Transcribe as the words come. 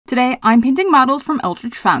Today, I'm painting models from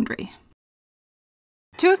Eldritch Foundry.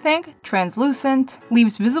 Too thick, translucent,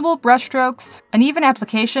 leaves visible brushstrokes, uneven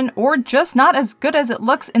application, or just not as good as it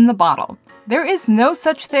looks in the bottle. There is no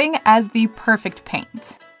such thing as the perfect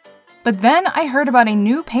paint. But then I heard about a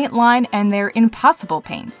new paint line and their impossible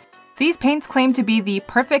paints. These paints claim to be the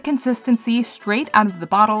perfect consistency straight out of the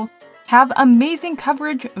bottle, have amazing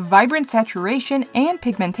coverage, vibrant saturation and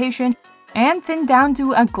pigmentation, and thin down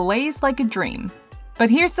to a glaze like a dream. But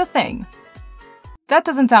here's the thing. That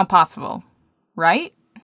doesn't sound possible, right?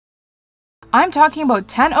 I'm talking about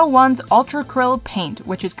 1001's Ultracryl Paint,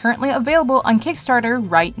 which is currently available on Kickstarter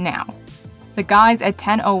right now. The guys at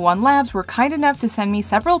 1001 Labs were kind enough to send me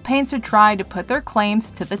several paints to try to put their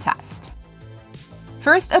claims to the test.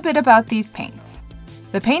 First, a bit about these paints.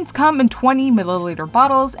 The paints come in 20 milliliter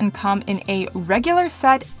bottles and come in a regular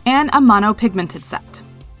set and a monopigmented set.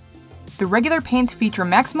 The regular paints feature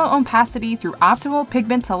maximum opacity through optimal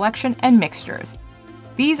pigment selection and mixtures.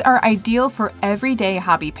 These are ideal for everyday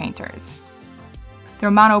hobby painters.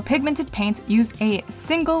 Their monopigmented paints use a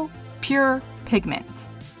single, pure pigment.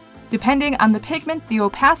 Depending on the pigment, the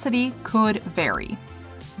opacity could vary.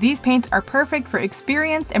 These paints are perfect for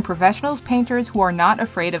experienced and professional painters who are not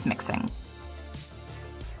afraid of mixing.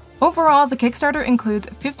 Overall, the Kickstarter includes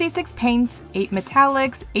 56 paints, 8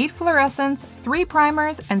 metallics, 8 fluorescents, 3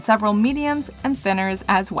 primers, and several mediums and thinners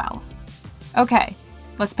as well. Okay,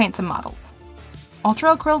 let's paint some models.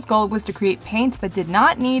 Ultracryl's goal was to create paints that did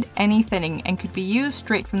not need any thinning and could be used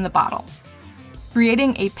straight from the bottle.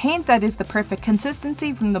 Creating a paint that is the perfect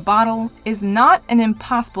consistency from the bottle is not an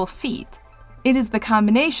impossible feat. It is the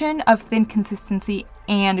combination of thin consistency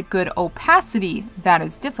and good opacity that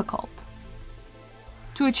is difficult.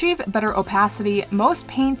 To achieve better opacity, most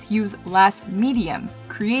paints use less medium,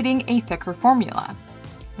 creating a thicker formula.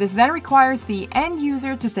 This then requires the end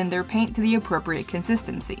user to thin their paint to the appropriate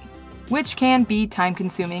consistency, which can be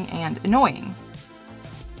time-consuming and annoying.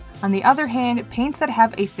 On the other hand, paints that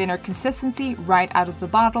have a thinner consistency right out of the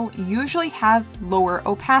bottle usually have lower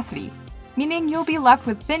opacity, meaning you'll be left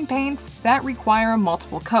with thin paints that require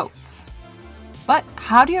multiple coats. But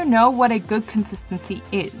how do you know what a good consistency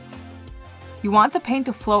is? You want the paint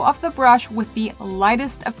to flow off the brush with the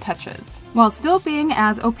lightest of touches, while still being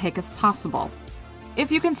as opaque as possible.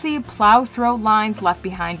 If you can see plow-throw lines left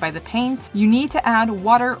behind by the paint, you need to add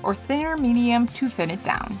water or thinner medium to thin it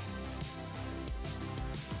down.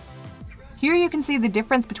 Here you can see the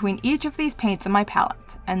difference between each of these paints in my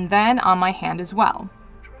palette, and then on my hand as well.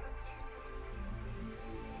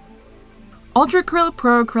 Ultracryl,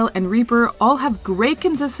 Proacryl, and Reaper all have great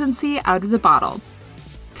consistency out of the bottle.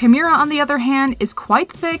 Kimera, on the other hand, is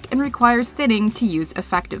quite thick and requires thinning to use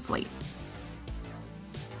effectively.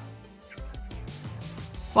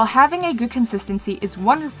 While having a good consistency is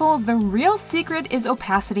wonderful, the real secret is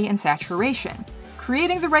opacity and saturation.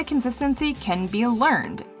 Creating the right consistency can be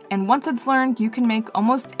learned, and once it's learned, you can make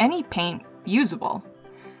almost any paint usable.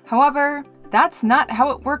 However, that's not how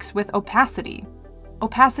it works with opacity.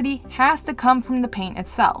 Opacity has to come from the paint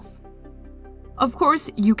itself. Of course,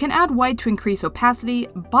 you can add white to increase opacity,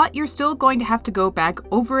 but you're still going to have to go back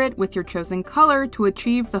over it with your chosen color to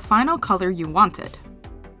achieve the final color you wanted.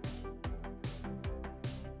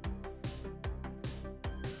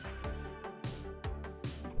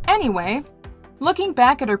 Anyway, looking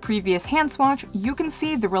back at our previous hand swatch, you can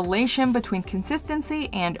see the relation between consistency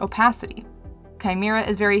and opacity. Kimera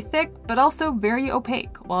is very thick, but also very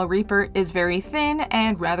opaque, while Reaper is very thin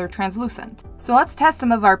and rather translucent. So let's test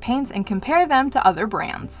some of our paints and compare them to other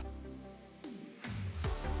brands.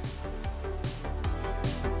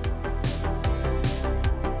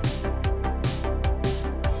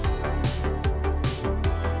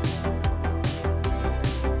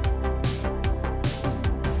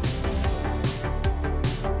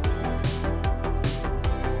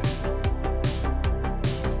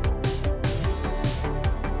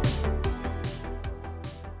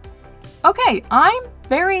 Okay, I'm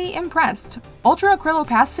very impressed. Ultracryl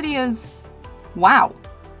opacity is wow.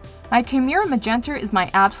 My Kimera Magenta is my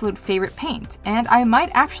absolute favorite paint, and I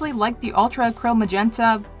might actually like the Ultracryl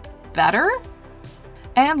Magenta better?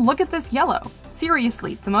 And look at this yellow.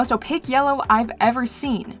 Seriously, the most opaque yellow I've ever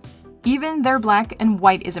seen. Even their black and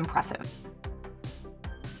white is impressive.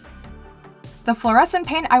 The fluorescent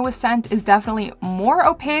paint I was sent is definitely more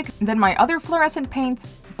opaque than my other fluorescent paints,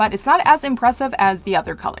 but it's not as impressive as the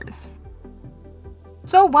other colors.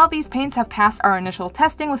 So while these paints have passed our initial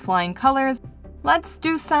testing with flying colors, let's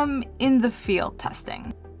do some in-the-field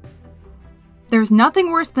testing. There's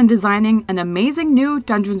nothing worse than designing an amazing new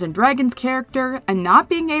Dungeons & Dragons character and not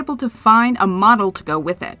being able to find a model to go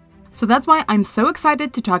with it. So that's why I'm so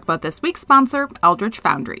excited to talk about this week's sponsor, Eldritch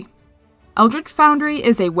Foundry. Eldritch Foundry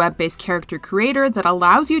is a web-based character creator that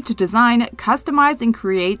allows you to design, customize, and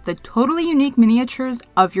create the totally unique miniatures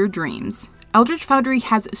of your dreams. Eldritch Foundry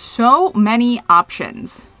has so many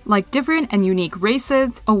options, like different and unique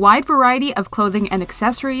races, a wide variety of clothing and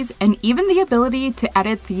accessories, and even the ability to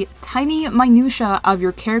edit the tiny minutiae of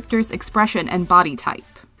your character's expression and body type.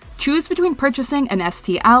 Choose between purchasing an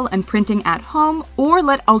STL and printing at home, or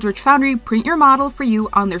let Eldritch Foundry print your model for you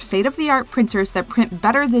on their state-of-the-art printers that print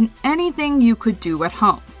better than anything you could do at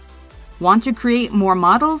home. Want to create more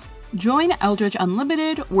models? Join Eldritch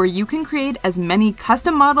Unlimited, where you can create as many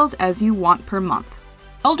custom models as you want per month.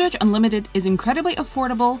 Eldritch Unlimited is incredibly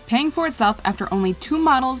affordable, paying for itself after only 2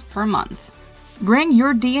 models per month. Bring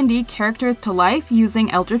your D&D characters to life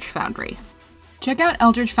using Eldritch Foundry. Check out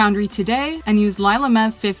Eldritch Foundry today and use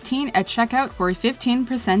LylaMev15 at checkout for a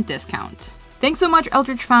 15% discount. Thanks so much,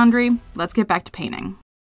 Eldritch Foundry. Let's get back to painting.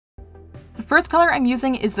 The first color I'm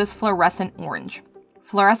using is this fluorescent orange.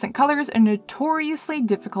 Fluorescent colors are notoriously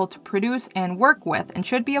difficult to produce and work with and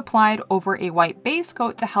should be applied over a white base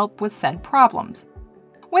coat to help with said problems,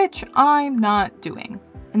 which I'm not doing.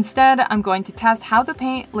 Instead, I'm going to test how the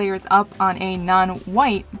paint layers up on a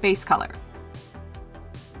non-white base color.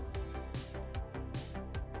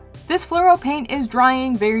 This fluoro paint is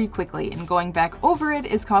drying very quickly, and going back over it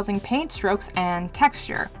is causing paint strokes and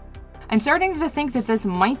texture. I'm starting to think that this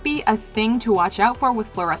might be a thing to watch out for with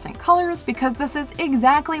fluorescent colors, because this is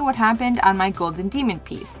exactly what happened on my Golden Demon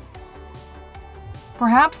piece.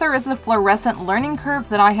 Perhaps there is a fluorescent learning curve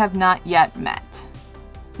that I have not yet met.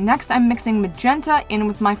 Next, I'm mixing magenta in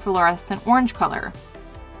with my fluorescent orange color.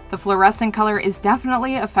 The fluorescent color is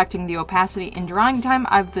definitely affecting the opacity and drying time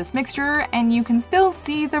of this mixture, and you can still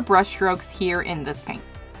see the brush strokes here in this paint.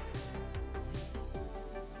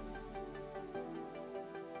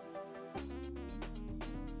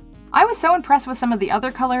 I was so impressed with some of the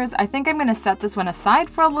other colors, I think I'm going to set this one aside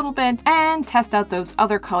for a little bit and test out those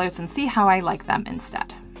other colors and see how I like them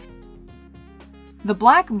instead. The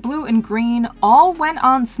black, blue, and green all went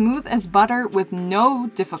on smooth as butter with no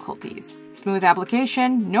difficulties. Smooth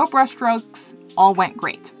application, no brush strokes, all went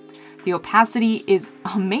great. The opacity is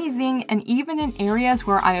amazing, and even in areas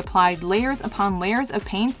where I applied layers upon layers of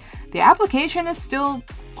paint, the application is still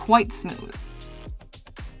quite smooth.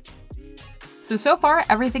 So far,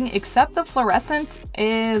 everything except the fluorescent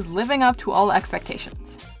is living up to all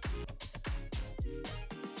expectations.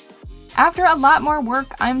 After a lot more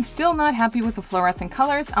work, I'm still not happy with the fluorescent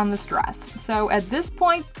colors on this dress, so at this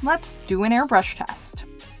point, let's do an airbrush test.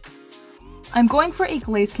 I'm going for a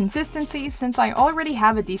glaze consistency since I already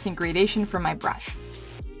have a decent gradation for my brush.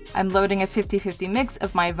 I'm loading a 50-50 mix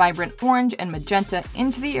of my vibrant orange and magenta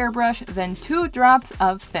into the airbrush, then 2 drops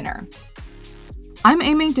of thinner. I'm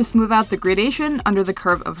aiming to smooth out the gradation under the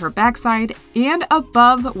curve of her backside and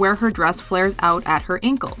above where her dress flares out at her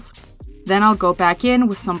ankles. Then I'll go back in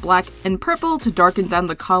with some black and purple to darken down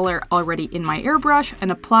the color already in my airbrush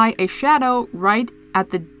and apply a shadow right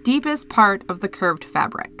at the deepest part of the curved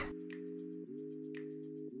fabric.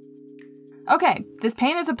 Okay, this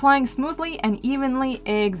paint is applying smoothly and evenly,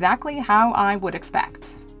 exactly how I would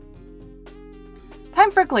expect.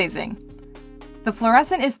 Time for glazing. The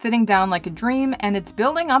fluorescent is thinning down like a dream and it's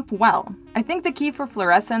building up well. I think the key for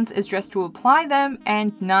fluorescents is just to apply them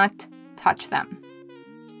and not touch them.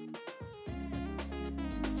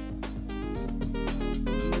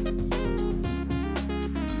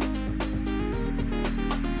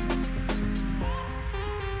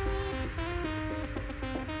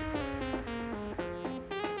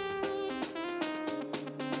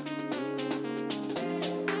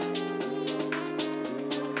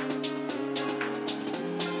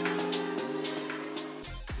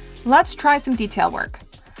 Let's try some detail work.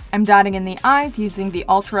 I'm dotting in the eyes using the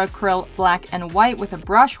Ultracryl black and white with a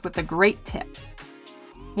brush with a great tip.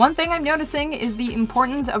 One thing I'm noticing is the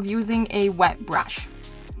importance of using a wet brush.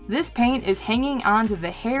 This paint is hanging onto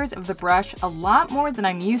the hairs of the brush a lot more than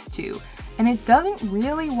I'm used to, and it doesn't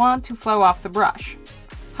really want to flow off the brush.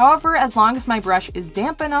 However, as long as my brush is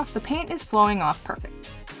damp enough, the paint is flowing off perfect.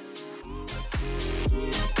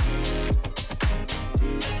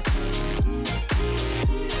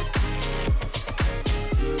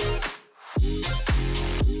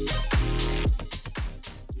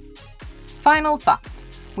 Final thoughts.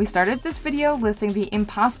 We started this video listing the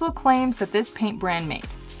impossible claims that this paint brand made.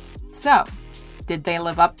 So, did they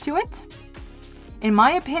live up to it? In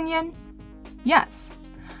my opinion, yes.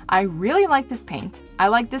 I really like this paint. I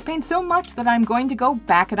like this paint so much that I'm going to go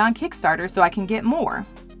back it on Kickstarter so I can get more.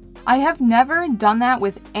 I have never done that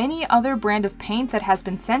with any other brand of paint that has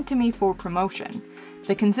been sent to me for promotion.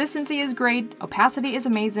 The consistency is great, opacity is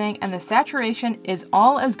amazing, and the saturation is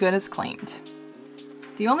all as good as claimed.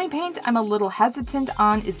 The only paint I'm a little hesitant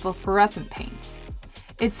on is the fluorescent paints.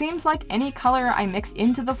 It seems like any color I mixed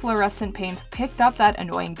into the fluorescent paints picked up that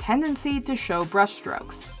annoying tendency to show brush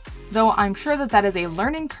strokes, though I'm sure that is a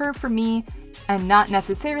learning curve for me and not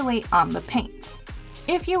necessarily on the paints.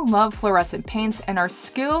 If you love fluorescent paints and are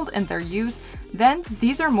skilled in their use, then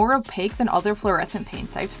these are more opaque than other fluorescent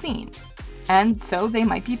paints I've seen, and so they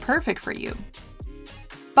might be perfect for you.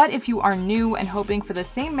 But if you are new and hoping for the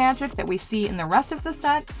same magic that we see in the rest of the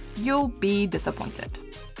set, you'll be disappointed.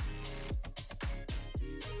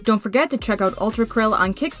 Don't forget to check out Ultracryl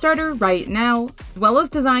on Kickstarter right now, as well as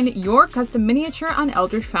design your custom miniature on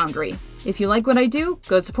Eldritch Foundry. If you like what I do,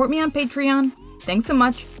 go support me on Patreon. Thanks so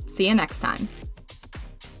much. See you next time.